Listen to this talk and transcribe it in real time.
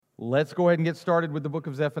Let's go ahead and get started with the book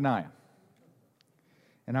of Zephaniah.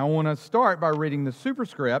 And I want to start by reading the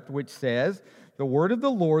superscript, which says, "The word of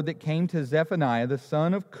the Lord that came to Zephaniah, the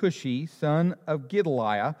son of Cushi, son of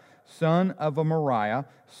Gedaliah, son of Amariah,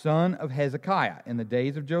 son of Hezekiah, in the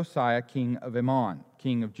days of Josiah, king of Ammon,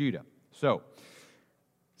 king of Judah." So,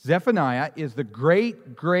 Zephaniah is the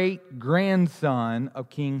great-great-grandson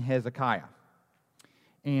of King Hezekiah.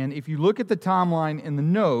 And if you look at the timeline in the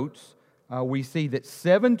notes, we see that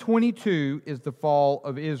 722 is the fall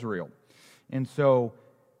of Israel. And so,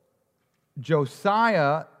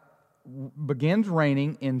 Josiah begins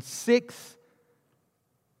reigning in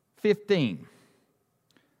 615.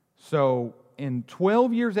 So, in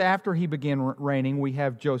 12 years after he began reigning, we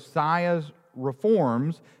have Josiah's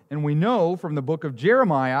reforms, and we know from the book of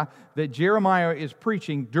Jeremiah that Jeremiah is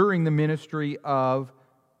preaching during the ministry of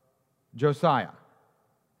Josiah.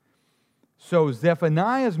 So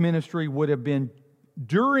Zephaniah's ministry would have been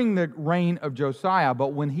during the reign of Josiah,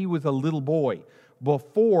 but when he was a little boy,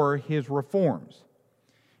 before his reforms.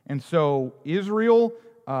 And so Israel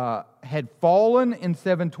had fallen in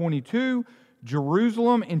 722.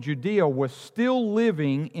 Jerusalem and Judea was still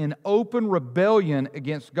living in open rebellion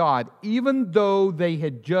against God, even though they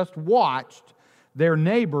had just watched their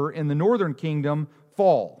neighbor in the northern kingdom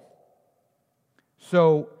fall.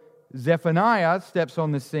 So Zephaniah steps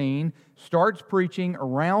on the scene, starts preaching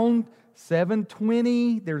around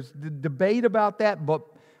 720. There's debate about that, but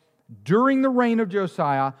during the reign of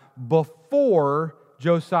Josiah, before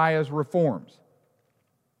Josiah's reforms.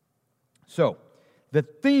 So, the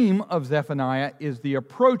theme of Zephaniah is the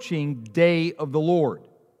approaching day of the Lord.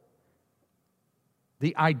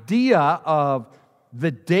 The idea of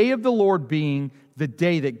the day of the Lord being the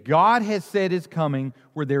day that God has said is coming,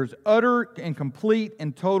 where there's utter and complete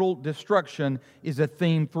and total destruction, is a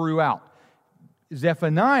theme throughout.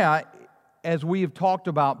 Zephaniah, as we have talked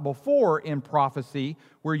about before in prophecy,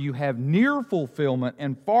 where you have near fulfillment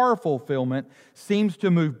and far fulfillment, seems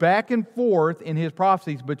to move back and forth in his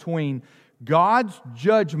prophecies between God's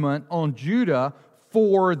judgment on Judah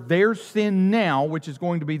for their sin now, which is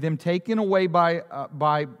going to be them taken away taken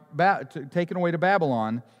away to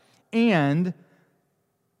Babylon, and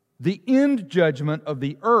the end judgment of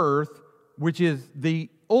the earth, which is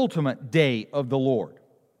the ultimate day of the Lord.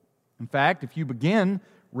 In fact, if you begin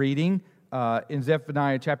reading in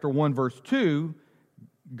Zephaniah chapter 1, verse 2,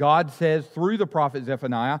 God says through the prophet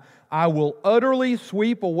Zephaniah, "I will utterly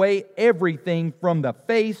sweep away everything from the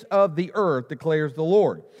face of the earth, declares the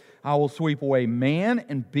Lord. I will sweep away man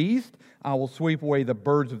and beast. I will sweep away the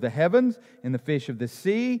birds of the heavens and the fish of the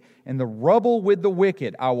sea and the rubble with the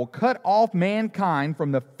wicked. I will cut off mankind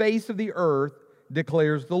from the face of the earth,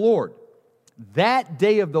 declares the Lord." That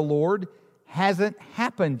day of the Lord hasn't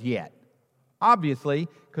happened yet, obviously,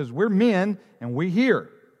 because we're men and we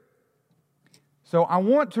hear. So I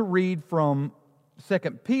want to read from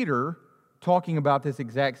 2 Peter talking about this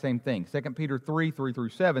exact same thing. 2 Peter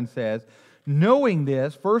 3:3-7 says, "Knowing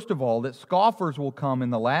this, first of all, that scoffers will come in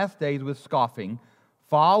the last days with scoffing,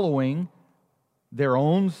 following their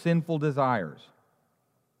own sinful desires.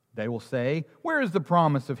 They will say, 'Where is the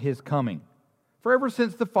promise of His coming?' For ever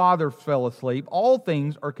since the fathers fell asleep, all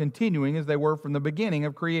things are continuing as they were from the beginning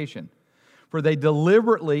of creation. For they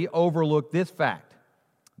deliberately overlook this fact,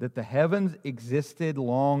 that the heavens existed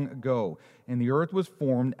long ago, and the earth was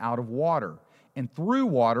formed out of water, and through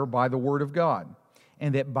water by the word of God,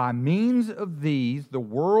 and that by means of these the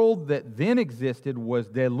world that then existed was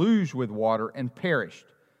deluged with water and perished.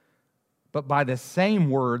 But by the same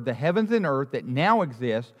word, the heavens and earth that now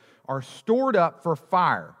exist are stored up for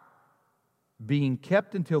fire, being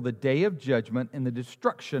kept until the day of judgment and the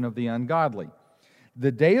destruction of the ungodly.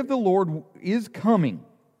 The day of the Lord is coming,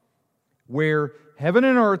 where heaven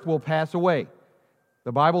and earth will pass away.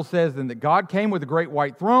 The Bible says then that God came with a great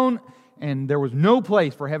white throne, and there was no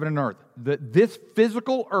place for heaven and earth. This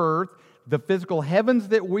physical earth, the physical heavens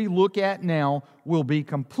that we look at now, will be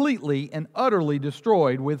completely and utterly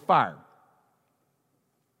destroyed with fire.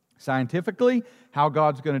 Scientifically, how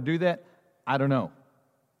God's going to do that, I don't know.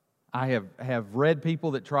 I have read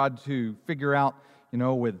people that tried to figure out,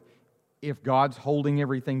 if God's holding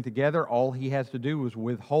everything together, all He has to do is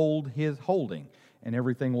withhold His holding, and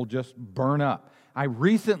everything will just burn up. I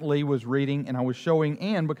recently was reading, and I was showing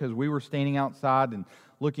Ann, because we were standing outside and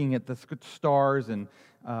looking at the stars, and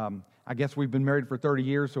I guess we've been married for 30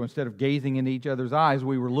 years, so instead of gazing into each other's eyes,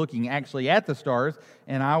 we were looking actually at the stars,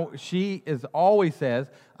 and she always says,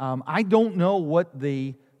 "I don't know what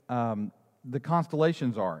the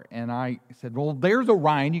constellations are." And I said, "Well, there's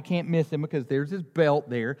Orion. You can't miss him because there's his belt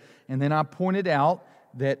there." And then I pointed out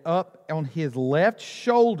that up on his left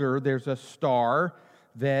shoulder, there's a star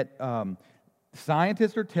that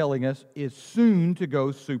scientists are telling us is soon to go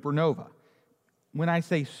supernova. When I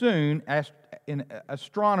say soon, in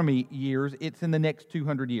astronomy years, it's in the next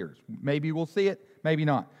 200 years. Maybe we'll see it, maybe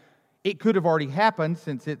not. It could have already happened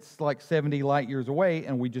since it's like 70 light years away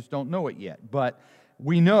and we just don't know it yet. But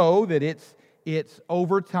we know that it's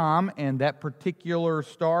over time, and that particular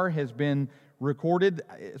star has been recorded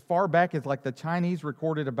as far back as like the Chinese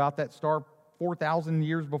recorded about that star 4,000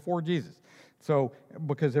 years before Jesus. So,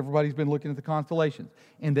 because everybody's been looking at the constellations.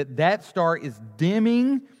 And that star is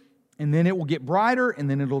dimming, and then it will get brighter, and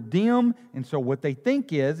then it'll dim. And so what they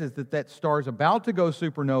think is that star is about to go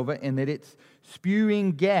supernova, and that it's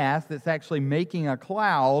spewing gas that's actually making a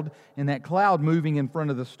cloud, and that cloud moving in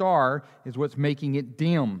front of the star is what's making it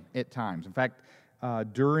dim at times. In fact,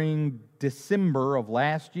 during December of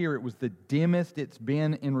last year, it was the dimmest it's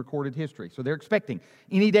been in recorded history. So they're expecting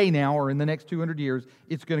any day now or in the next 200 years,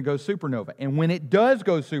 it's going to go supernova. And when it does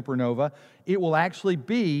go supernova, it will actually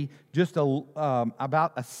be just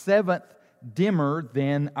about a seventh dimmer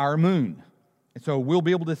than our moon. And so we'll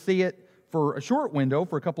be able to see it for a short window,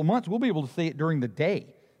 for a couple of months. We'll be able to see it during the day.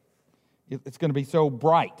 It's going to be so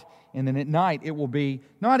bright. And then at night, it will be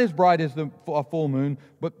not as bright as a full moon,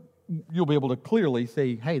 but you'll be able to clearly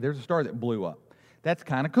see, hey, there's a star that blew up. That's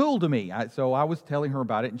kind of cool to me. So I was telling her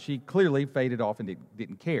about it, and she clearly faded off and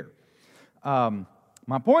didn't care.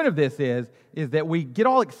 My point of this is that we get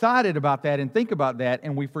all excited about that and think about that,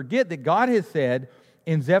 and we forget that God has said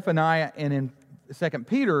in Zephaniah and in 2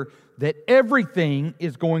 Peter that everything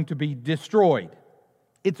is going to be destroyed.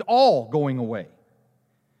 It's all going away,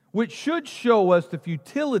 which should show us the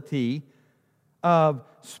futility of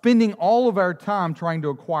spending all of our time trying to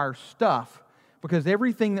acquire stuff, because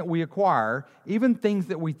everything that we acquire, even things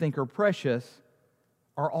that we think are precious,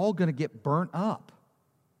 are all going to get burnt up.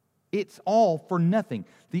 It's all for nothing.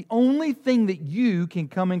 The only thing that you can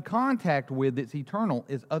come in contact with that's eternal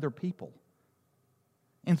is other people.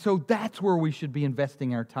 And so that's where we should be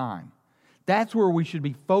investing our time. That's where we should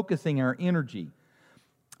be focusing our energy.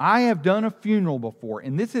 I have done a funeral before,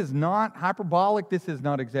 and this is not hyperbolic, this is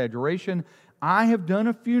not exaggeration. I have done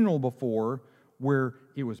a funeral before where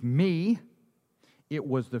it was me, it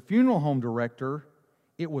was the funeral home director,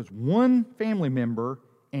 it was one family member,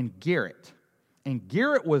 and Garrett. And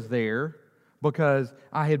Garrett was there because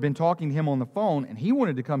I had been talking to him on the phone, and he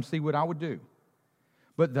wanted to come see what I would do.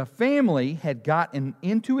 But the family had gotten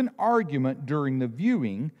into an argument during the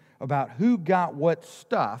viewing about who got what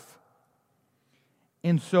stuff.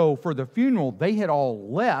 And so for the funeral, they had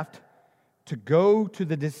all left to go to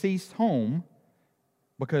the deceased's home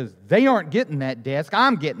because they aren't getting that desk,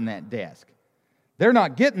 I'm getting that desk. They're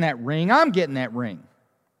not getting that ring, I'm getting that ring.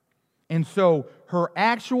 And so her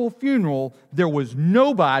actual funeral, there was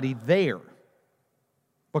nobody there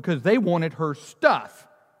because they wanted her stuff.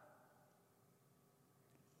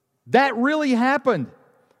 That really happened.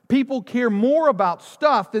 People care more about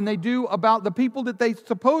stuff than they do about the people that they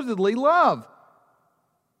supposedly love.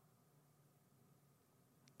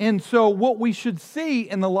 And so what we should see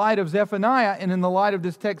in the light of Zephaniah and in the light of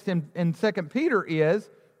this text in 2 Peter is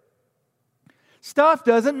stuff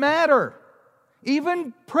doesn't matter.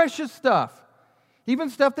 Even precious stuff. Even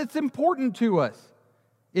stuff that's important to us.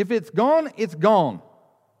 If it's gone, it's gone.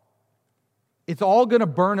 It's all going to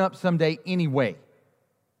burn up someday anyway.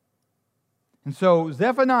 And so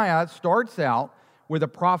Zephaniah starts out with a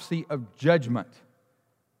prophecy of judgment.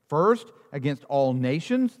 First, against all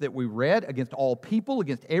nations that we read, against all people,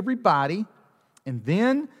 against everybody. And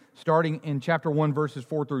then, starting in chapter 1, verses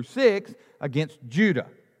 4 through 6, against Judah.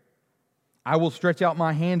 I will stretch out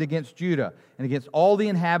my hand against Judah and against all the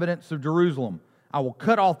inhabitants of Jerusalem. I will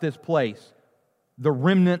cut off this place, the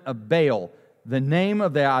remnant of Baal, the name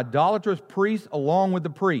of the idolatrous priest along with the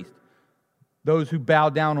priest. Those who bow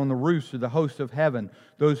down on the roofs of the hosts of heaven,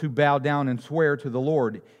 those who bow down and swear to the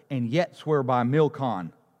Lord, and yet swear by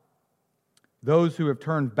Milcom. Those who have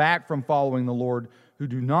turned back from following the Lord, who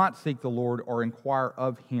do not seek the Lord or inquire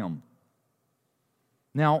of Him.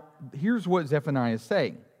 Now, here's what Zephaniah is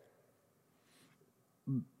saying.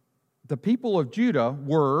 The people of Judah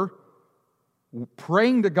were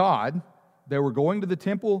praying to God. They were going to the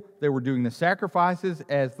temple. They were doing the sacrifices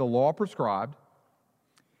as the law prescribed.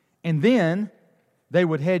 And then they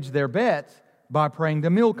would hedge their bets by praying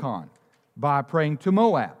to Milcom, by praying to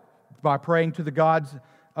Moab, by praying to the gods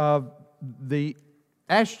of the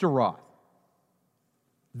Ashtaroth.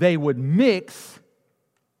 They would mix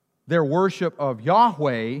their worship of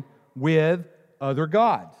Yahweh with other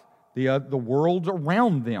gods, the worlds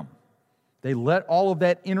around them. They let all of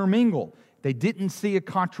that intermingle. They didn't see a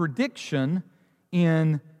contradiction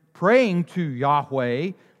in praying to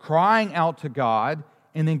Yahweh, crying out to God,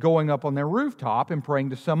 and then going up on their rooftop and praying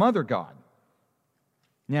to some other god.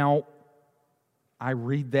 Now, I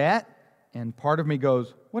read that, and part of me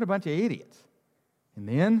goes, what a bunch of idiots. And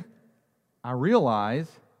then I realize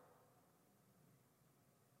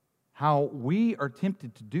how we are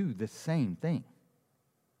tempted to do the same thing.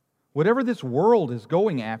 Whatever this world is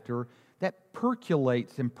going after, that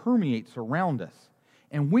percolates and permeates around us.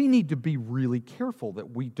 And we need to be really careful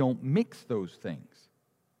that we don't mix those things.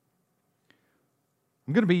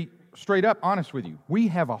 I'm going to be straight up honest with you. We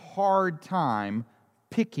have a hard time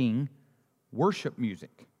picking worship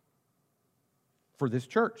music for this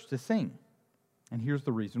church to sing. And here's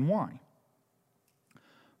the reason why.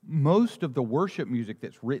 Most of the worship music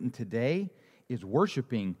that's written today is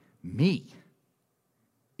worshiping me.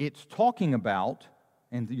 It's talking about,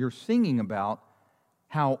 and you're singing about,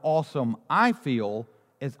 how awesome I feel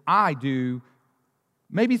as I do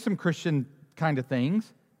maybe some Christian kind of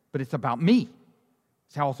things, but it's about me.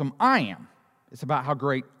 It's how awesome I am. It's about how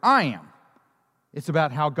great I am. It's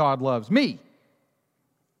about how God loves me.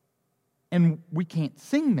 And we can't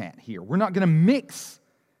sing that here. We're not going to mix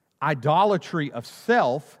idolatry of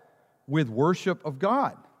self with worship of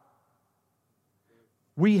God.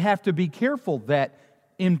 We have to be careful that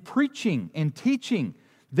in preaching and teaching,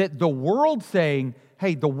 that the world saying,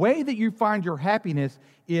 hey, the way that you find your happiness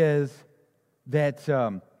is that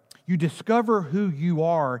you discover who you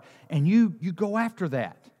are and you go after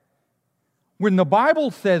that. When the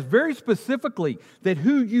Bible says very specifically that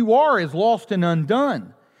who you are is lost and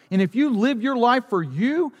undone. And if you live your life for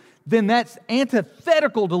you, then that's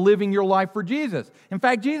antithetical to living your life for Jesus. In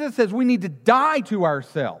fact, Jesus says we need to die to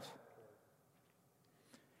ourselves.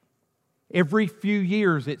 Every few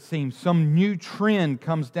years, it seems, some new trend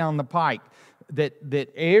comes down the pike that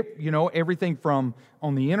everything from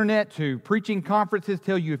on the internet to preaching conferences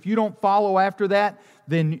tell you if you don't follow after that,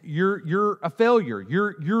 then you're a failure.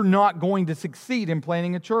 You're not going to succeed in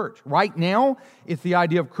planting a church. Right now, it's the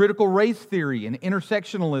idea of critical race theory and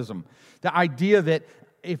intersectionalism. The idea that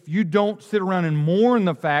if you don't sit around and mourn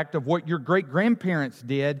the fact of what your great-grandparents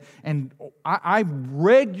did, and I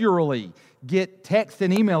regularly get texts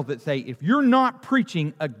and emails that say, if you're not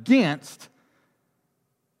preaching against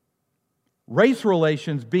race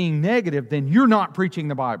relations being negative, then you're not preaching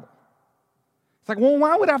the Bible. It's like, well,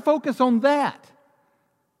 why would I focus on that?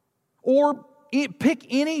 Or pick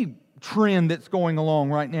any trend that's going along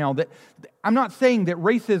right now. That I'm not saying that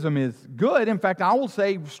racism is good. In fact, I will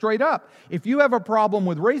say straight up, if you have a problem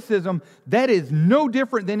with racism, that is no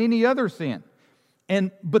different than any other sin.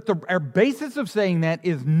 But our basis of saying that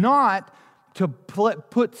is not to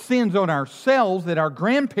put sins on ourselves that our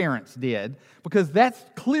grandparents did, because that's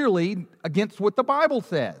clearly against what the Bible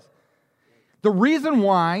says. The reason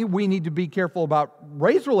why we need to be careful about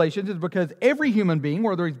race relations is because every human being,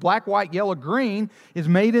 whether he's black, white, yellow, green, is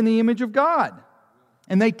made in the image of God.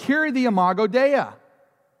 And they carry the imago Dei.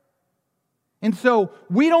 And so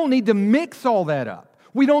we don't need to mix all that up.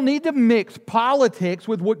 We don't need to mix politics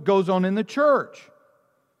with what goes on in the church.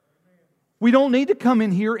 We don't need to come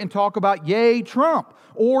in here and talk about yay Trump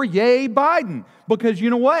or yay Biden. Because you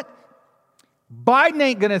know what? Biden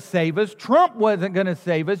ain't going to save us. Trump wasn't going to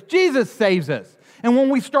save us. Jesus saves us. And when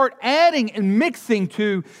we start adding and mixing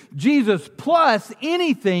to Jesus plus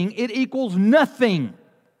anything, it equals nothing.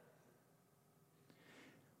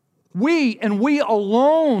 We and we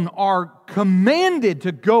alone are commanded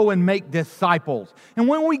to go and make disciples. And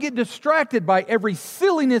when we get distracted by every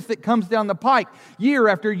silliness that comes down the pike year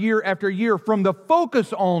after year after year from the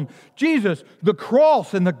focus on Jesus, the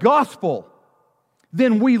cross, and the gospel,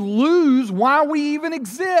 then we lose why we even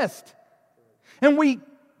exist. And we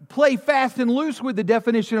play fast and loose with the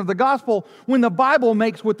definition of the gospel when the Bible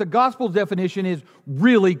makes what the gospel's definition is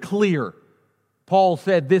really clear. Paul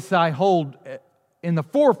said, "This I hold in the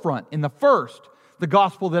forefront, in the first, the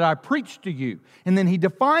gospel that I preached to you." And then he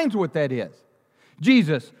defines what that is.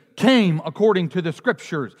 Jesus came according to the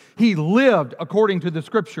Scriptures. He lived according to the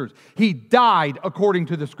Scriptures. He died according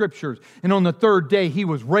to the Scriptures. And on the third day, He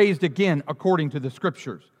was raised again according to the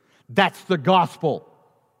Scriptures. That's the gospel.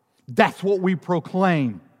 That's what we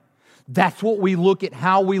proclaim. That's what we look at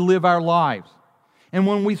how we live our lives. And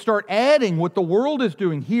when we start adding what the world is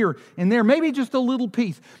doing here and there, maybe just a little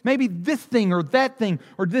piece, maybe this thing or that thing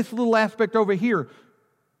or this little aspect over here,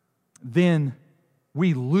 then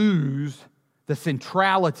we lose the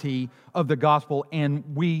centrality of the gospel.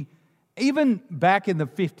 And we, even back in the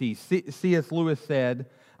 50s, C.S. Lewis said,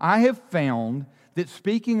 "I have found that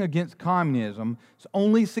speaking against communism's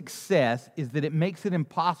only success is that it makes it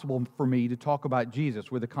impossible for me to talk about Jesus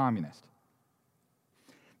with a communist."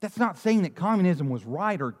 That's not saying that communism was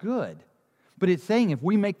right or good, But it's saying if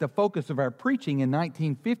we make the focus of our preaching in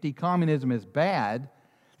 1950 communism is bad,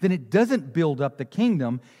 then it doesn't build up the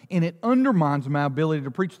kingdom, and it undermines my ability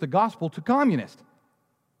to preach the gospel to communists.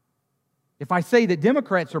 If I say that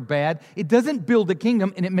Democrats are bad, it doesn't build the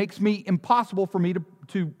kingdom, and it makes me impossible for me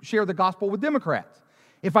to share the gospel with Democrats.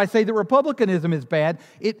 If I say that Republicanism is bad,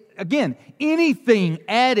 again, anything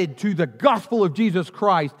added to the gospel of Jesus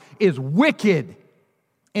Christ is wicked.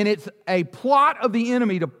 And it's a plot of the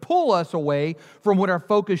enemy to pull us away from what our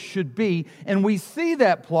focus should be. And we see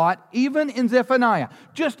that plot even in Zephaniah.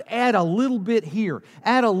 Just add a little bit here,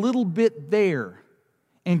 add a little bit there.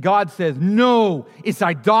 And God says, no, it's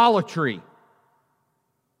idolatry.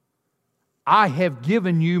 I have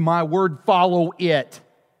given you my word, follow it.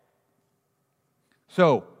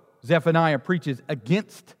 So, Zephaniah preaches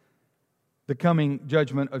against the coming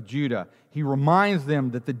judgment of Judah. He reminds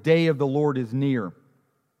them that the day of the Lord is near.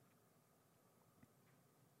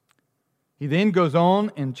 He then goes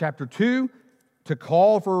on in chapter 2 to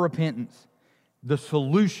call for repentance, the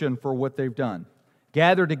solution for what they've done.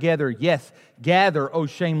 Gather together, yes, gather, O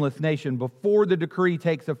shameless nation, before the decree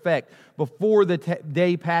takes effect, before the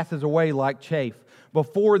day passes away like chaff,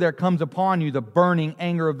 before there comes upon you the burning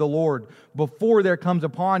anger of the Lord, before there comes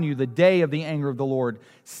upon you the day of the anger of the Lord.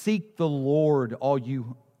 Seek the Lord, all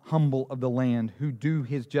you humble of the land who do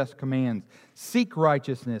His just commands. Seek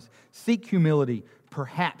righteousness, seek humility.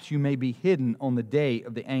 Perhaps you may be hidden on the day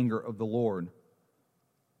of the anger of the Lord.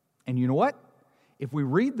 And you know what? If we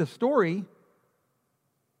read the story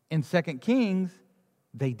in 2 Kings,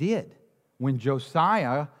 they did. When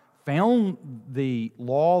Josiah found the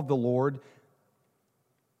law of the Lord,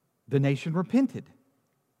 the nation repented.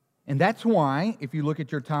 And that's why, if you look at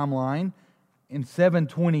your timeline, in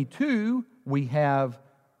 722, we have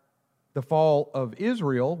the fall of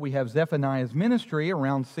Israel. We have Zephaniah's ministry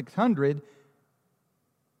around 600.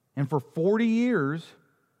 And for 40 years,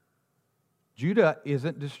 Judah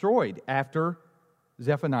isn't destroyed after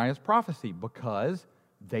Zephaniah's prophecy because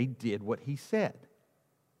they did what he said.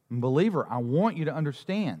 And believer, I want you to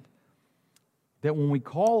understand that when we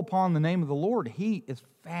call upon the name of the Lord, He is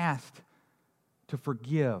fast to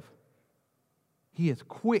forgive. He is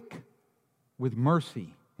quick with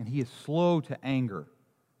mercy, and He is slow to anger.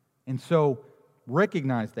 And so,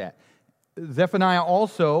 recognize that. Zephaniah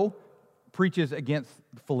also preaches against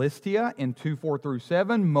Philistia in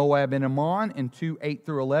 2:4-7, Moab and Ammon in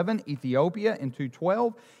 2:8-11, Ethiopia in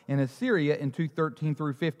 2:12, and Assyria in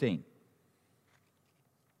 2:13-15.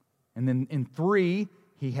 And then in 3,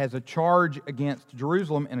 he has a charge against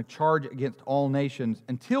Jerusalem and a charge against all nations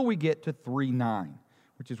until we get to 3:9,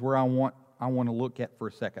 which is where I want to look at for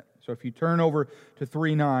a second. So if you turn over to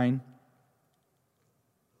 3:9,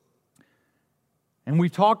 and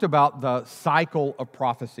we've talked about the cycle of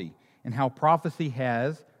prophecy and how prophecy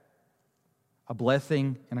has a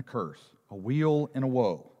blessing and a curse, a weal and a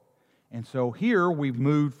woe. And so here we've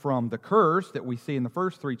moved from the curse that we see in the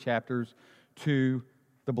first 3 chapters to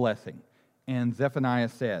the blessing. And Zephaniah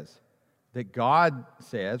says that God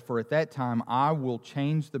says, "For at that time I will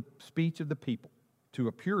change the speech of the people to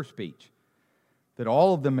a pure speech, that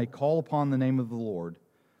all of them may call upon the name of the Lord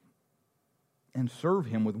and serve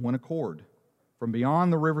Him with one accord. From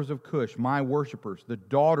beyond the rivers of Cush, my worshipers, the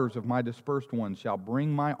daughters of my dispersed ones, shall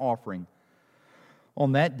bring my offering.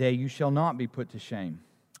 On that day you shall not be put to shame,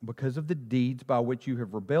 because of the deeds by which you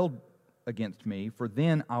have rebelled against me. For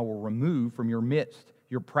then I will remove from your midst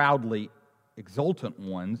your proudly exultant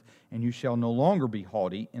ones, and you shall no longer be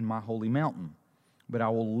haughty in my holy mountain. But I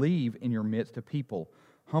will leave in your midst a people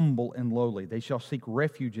humble and lowly. They shall seek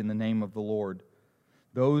refuge in the name of the Lord.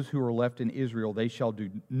 Those who are left in Israel, they shall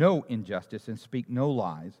do no injustice and speak no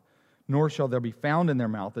lies, nor shall there be found in their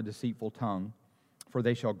mouth a deceitful tongue. For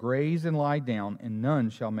they shall graze and lie down, and none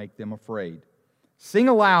shall make them afraid. Sing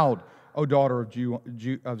aloud, O daughter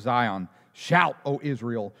of Zion. Shout, O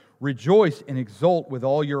Israel. Rejoice and exult with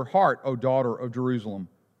all your heart, O daughter of Jerusalem.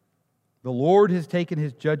 The Lord has taken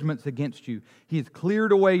His judgments against you. He has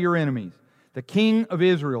cleared away your enemies. The King of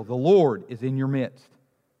Israel, the Lord, is in your midst."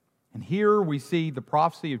 And here we see the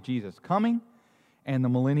prophecy of Jesus coming and the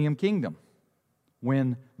millennium kingdom,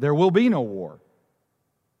 when there will be no war.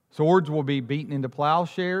 Swords will be beaten into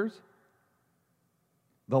plowshares.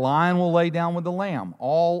 The lion will lay down with the lamb,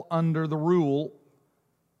 all under the rule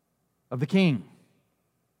of the king.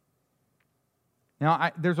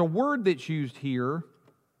 Now, there's a word that's used here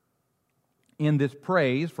in this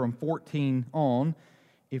praise from 14 on.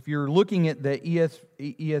 If you're looking at the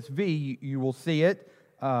ESV, you will see it.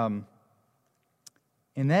 And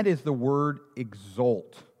that is the word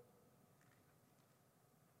exult.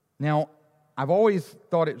 Now, I've always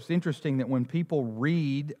thought it was interesting that when people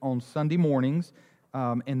read on Sunday mornings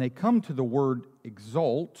and they come to the word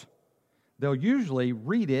exalt, they'll usually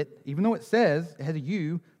read it, even though it says it has a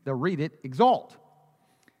U, they'll read it exalt.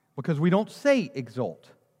 Because we don't say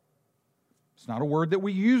exalt. It's not a word that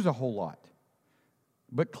we use a whole lot.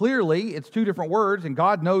 But clearly, it's two different words, and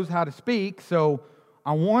God knows how to speak. So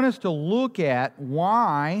I want us to look at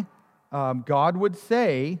why God would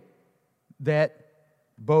say that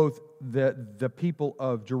both the people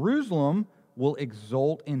of Jerusalem will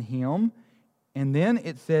exult in Him, and then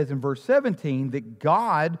it says in verse 17 that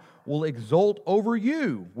God will exult over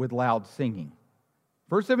you with loud singing.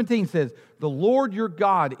 Verse 17 says, "The Lord your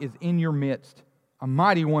God is in your midst, a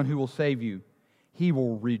mighty one who will save you. He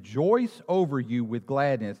will rejoice over you with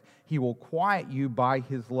gladness. He will quiet you by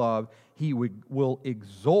His love. He will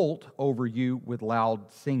exult over you with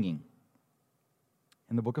loud singing."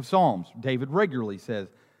 In the book of Psalms, David regularly says,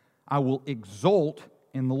 "I will exult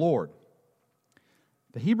in the Lord."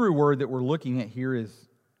 The Hebrew word that we're looking at here is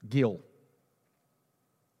gil.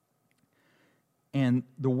 And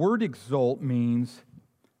the word exult means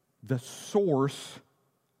the source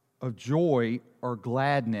of joy or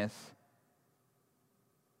gladness.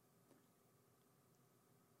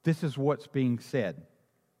 This is what's being said.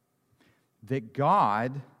 That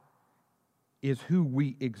God is who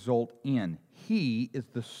we exult in. He is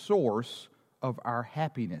the source of our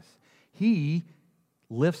happiness. He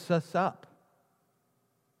lifts us up.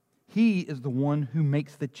 He is the one who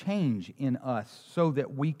makes the change in us so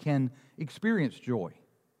that we can experience joy.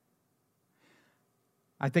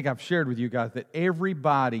 I think I've shared with you guys that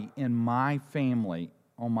everybody in my family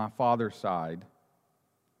on my father's side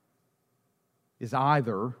is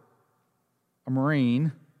either a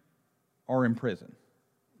Marine or in prison.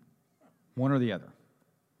 One or the other.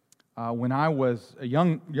 When I was a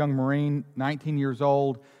young Marine, 19 years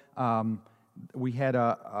old, we had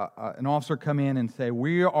an officer come in and say,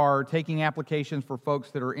 "We are taking applications for folks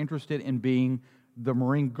that are interested in being the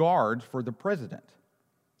Marine Guards for the President.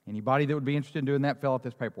 Anybody that would be interested in doing that, fill out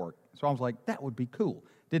this paperwork." So I was like, that would be cool.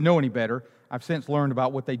 Didn't know any better. I've since learned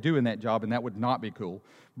about what they do in that job, and that would not be cool.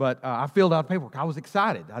 But I filled out the paperwork. I was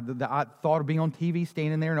excited. I thought of being on TV,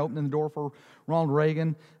 standing there and opening the door for Ronald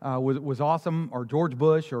Reagan was awesome, or George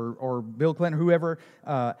Bush, or Bill Clinton, whoever.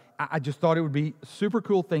 I just thought it would be a super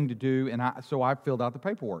cool thing to do, and so I filled out the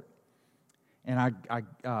paperwork. And I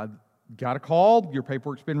got a call. Your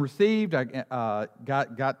paperwork's been received. I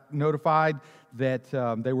got notified that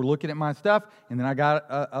they were looking at my stuff, and then I got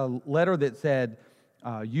a letter that said,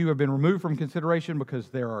 "You have been removed from consideration because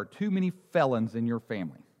there are too many felons in your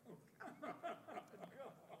family."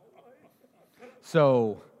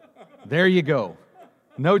 So there you go.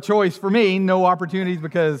 No choice for me, no opportunities,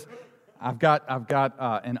 because I've got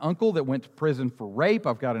an uncle that went to prison for rape.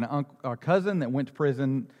 I've got a cousin that went to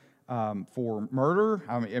prison for murder.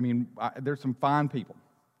 I mean, there's some fine people.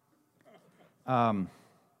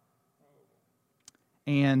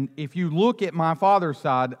 And if you look at my father's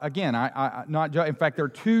side, again, in fact, there are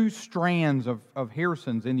two strands of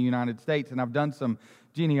Harrisons in the United States, and I've done some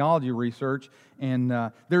genealogy research, and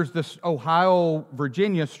there's this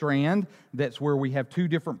Ohio-Virginia strand that's where we have two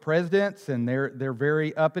different presidents, and they're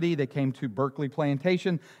very uppity. They came to Berkeley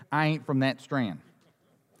Plantation. I ain't from that strand.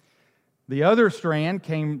 The other strand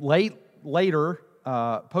came later,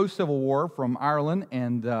 post-Civil War, from Ireland,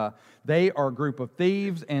 and they are a group of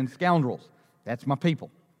thieves and scoundrels. That's my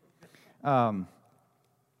people. The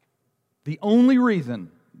only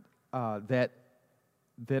reason that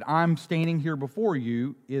I'm standing here before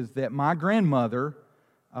you is that my grandmother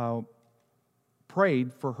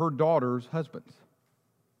prayed for her daughter's husbands.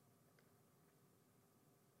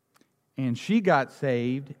 And she got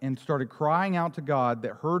saved and started crying out to God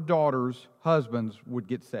that her daughter's husbands would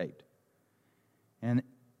get saved. And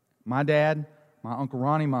my dad, my Uncle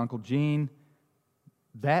Ronnie, my Uncle Gene,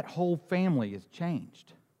 that whole family has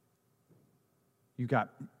changed. You've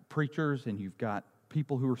got preachers and you've got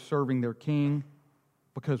people who are serving their king,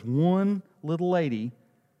 because one little lady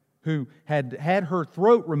who had her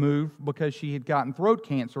throat removed because she had gotten throat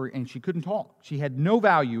cancer and she couldn't talk. She had no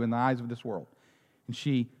value in the eyes of this world. And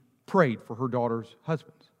she prayed for her daughter's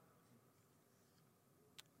husbands.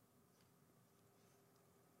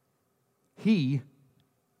 He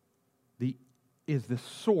is the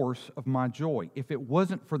source of my joy. If it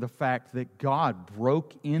wasn't for the fact that God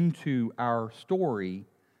broke into our story,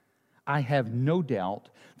 I have no doubt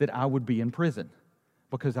that I would be in prison,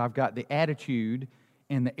 because I've got the attitude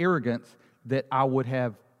and the arrogance that I would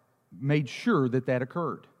have made sure that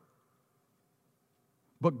occurred.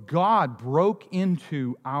 But God broke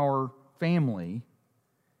into our family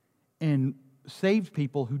and saved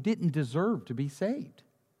people who didn't deserve to be saved.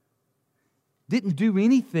 Didn't do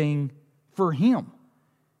anything for Him.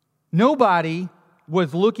 Nobody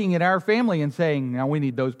was looking at our family and saying, now we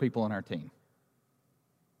need those people on our team.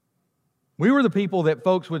 We were the people that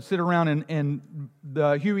folks would sit around in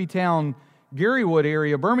the Hueytown, Garywood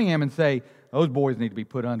area, Birmingham, and say, those boys need to be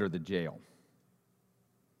put under the jail.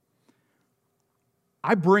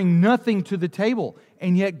 I bring nothing to the table,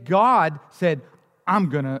 and yet God said, I'm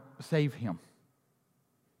going to save him.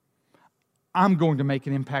 I'm going to make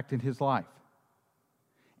an impact in his life.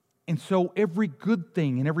 And so every good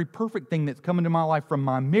thing and every perfect thing that's come into my life, from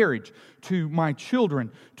my marriage to my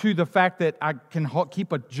children to the fact that I can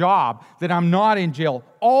keep a job, that I'm not in jail,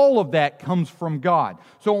 all of that comes from God.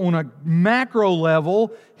 So on a macro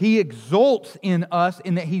level, He exalts in us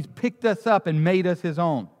in that He's picked us up and made us His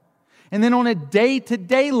own. And then on a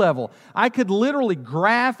day-to-day level, I could literally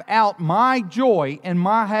graph out my joy and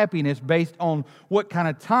my happiness based on what kind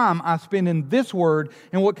of time I spend in this Word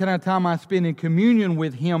and what kind of time I spend in communion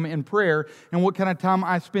with Him in prayer and what kind of time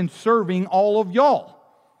I spend serving all of y'all.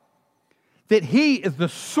 That He is the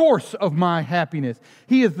source of my happiness.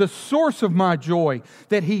 He is the source of my joy.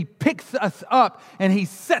 That He picks us up and He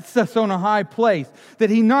sets us on a high place. That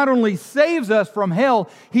He not only saves us from hell,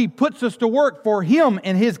 He puts us to work for Him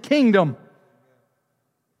and His kingdom.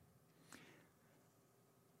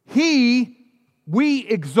 We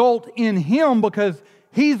exult in Him because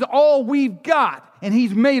He's all we've got, and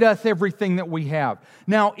He's made us everything that we have.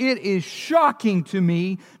 Now, it is shocking to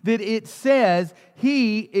me that it says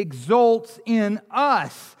He exults in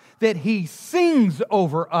us, that He sings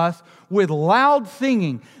over us with loud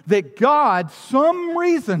singing, that God, some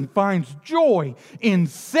reason, finds joy in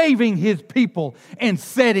saving His people and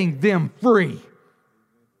setting them free.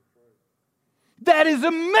 That is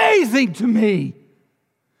amazing to me.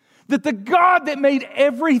 That the God that made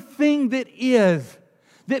everything that is,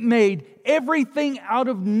 that made everything out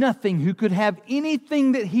of nothing, who could have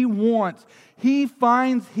anything that He wants, He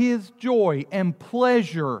finds His joy and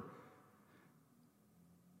pleasure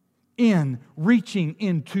in reaching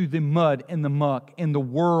into the mud and the muck and the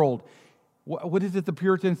world. What is it the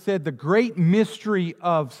Puritans said? The great mystery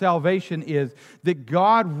of salvation is that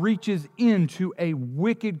God reaches into a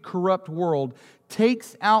wicked, corrupt world,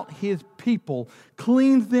 takes out His people,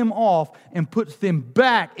 cleans them off, and puts them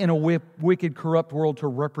back in a wicked, corrupt world to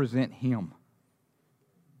represent Him.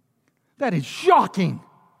 That is shocking.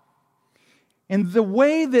 And the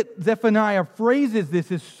way that Zephaniah phrases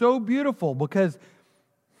this is so beautiful, because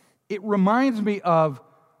it reminds me of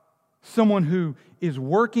someone who is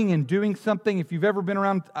working and doing something. If you've ever been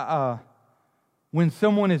around when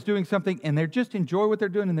someone is doing something and they just enjoy what they're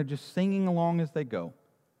doing and they're just singing along as they go.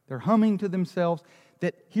 They're humming to themselves.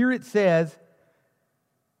 That here it says,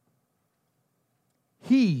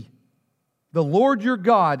 He, the Lord your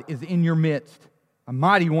God, is in your midst, a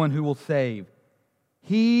mighty one who will save.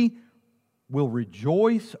 He will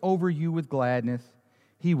rejoice over you with gladness.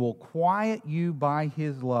 He will quiet you by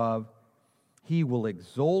His love. He will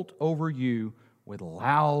exult over you with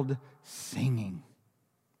loud singing.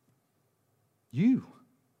 You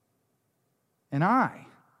and I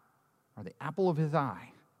are the apple of His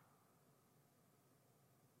eye.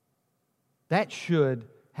 That should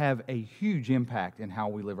have a huge impact in how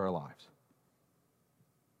we live our lives.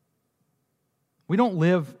 We don't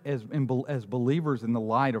live as believers in the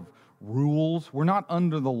light of rules. We're not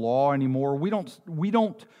under the law anymore. We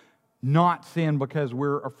don't not sin because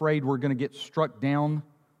we're afraid we're going to get struck down.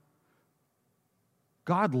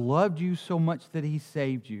 God loved you so much that He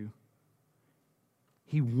saved you.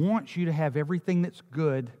 He wants you to have everything that's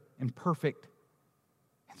good and perfect.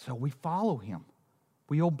 And so we follow Him.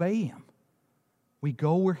 We obey Him. We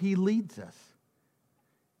go where He leads us.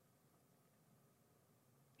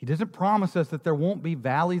 He doesn't promise us that there won't be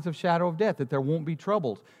valleys of shadow of death, that there won't be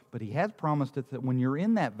troubles. But He has promised us that when you're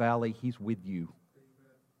in that valley, He's with you.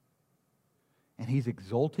 And He's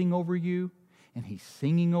exulting over you, and He's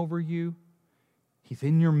singing over you. He's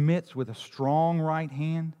in your midst with a strong right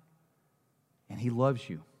hand, and He loves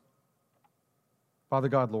you. Father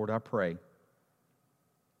God, Lord, I pray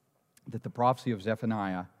that the prophecy of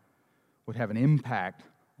Zephaniah would have an impact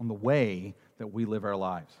on the way that we live our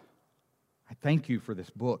lives. I thank You for this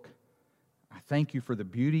book. I thank You for the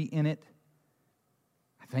beauty in it.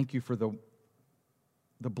 I thank You for the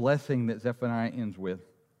blessing that Zephaniah ends with.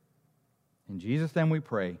 In Jesus' name we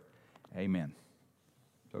pray, amen.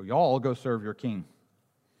 So y'all go serve your King.